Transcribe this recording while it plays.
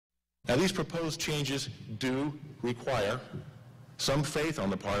Now, these proposed changes do require some faith on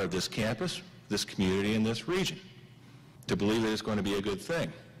the part of this campus, this community, and this region to believe that it's going to be a good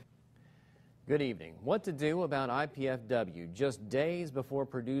thing. Good evening. What to do about IPFW? Just days before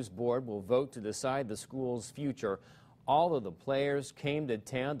Purdue's board will vote to decide the school's future, all of the players came to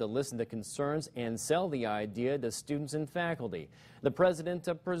town to listen to concerns and sell the idea to students and faculty. The president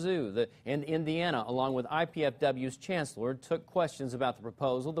of Purdue and Indiana, along with IPFW's chancellor, took questions about the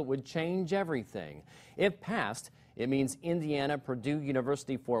proposal that would change everything. If passed, it means Indiana Purdue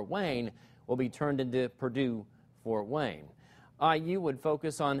University Fort Wayne will be turned into Purdue Fort Wayne. IU would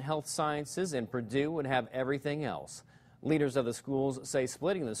focus on health sciences and Purdue would have everything else. Leaders of the schools say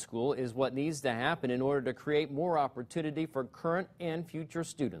splitting the school is what needs to happen in order to create more opportunity for current and future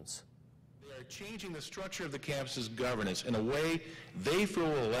students. They are changing the structure of the campus's governance in a way they feel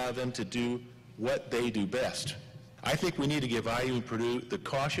will allow them to do what they do best. I think we need to give IU and Purdue the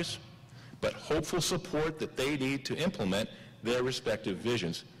cautious but hopeful support that they need to implement their respective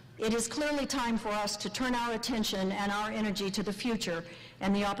visions. It is clearly time for us to turn our attention and our energy to the future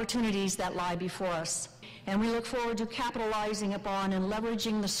and the opportunities that lie before us. And we look forward to capitalizing upon and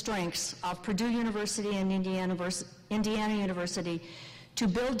leveraging the strengths of Purdue University and Indiana University to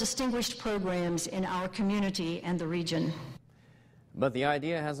build distinguished programs in our community and the region. But the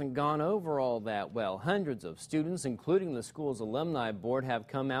idea hasn't gone over all that well. Hundreds of students, including the school's alumni board, have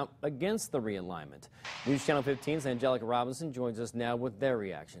come out against the realignment. News Channel 15's Angelica Robinson joins us now with their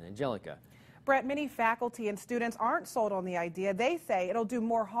reaction. Angelica. Brett, many faculty and students aren't sold on the idea. They say it'll do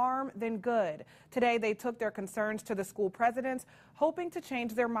more harm than good. Today, they took their concerns to the school presidents, hoping to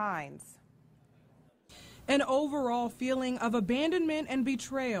change their minds. An overall feeling of abandonment and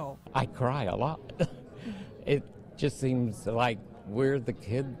betrayal. I cry a lot. It just seems like we're the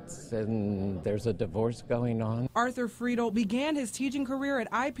kids and there's a divorce going on. Arthur Friedel began his teaching career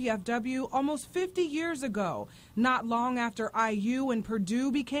at IPFW almost 50 years ago, not long after IU and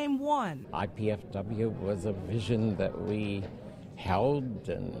Purdue became one. IPFW was a vision that we held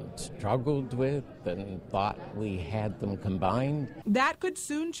and struggled with and thought we had them combined. That could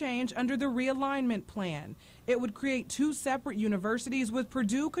soon change under the realignment plan. It would create two separate universities with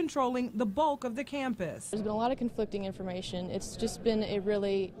Purdue controlling the bulk of the campus. There's been a lot of conflicting information. It's just been a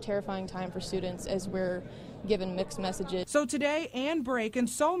really terrifying time for students as we're given mixed messages. So today, Ann Brake and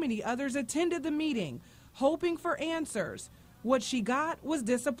so many others attended the meeting, hoping for answers. What she got was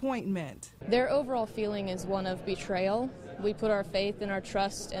disappointment. Their overall feeling is one of betrayal. We put our faith and our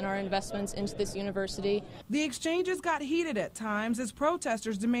trust and our investments into this university. The exchanges got heated at times as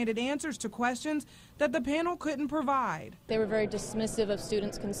protesters demanded answers to questions that the panel couldn't provide. They were very dismissive of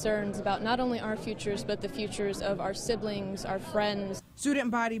students' concerns about not only our futures, but the futures of our siblings, our friends.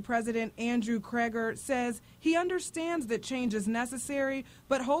 Student body president Andrew Kreger says he understands that change is necessary,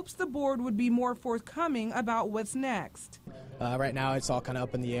 but hopes the board would be more forthcoming about what's next. Right now it's all kind of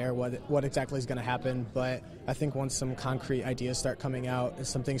up in the air what exactly is going to happen, but I think once some concrete ideas start coming out and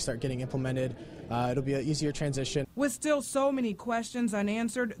some things start getting implemented, it'll be an easier transition. With still so many questions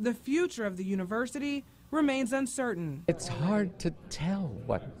unanswered, the future of the university remains uncertain. It's hard to tell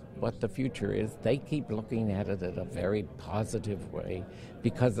what the future is. They keep looking at it in a very positive way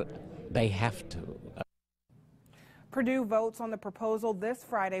because they have to. Purdue votes on the proposal this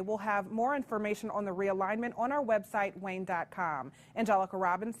Friday. We'll have more information on the realignment on our website, wayne.com. Angelica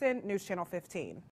Robinson, News Channel 15.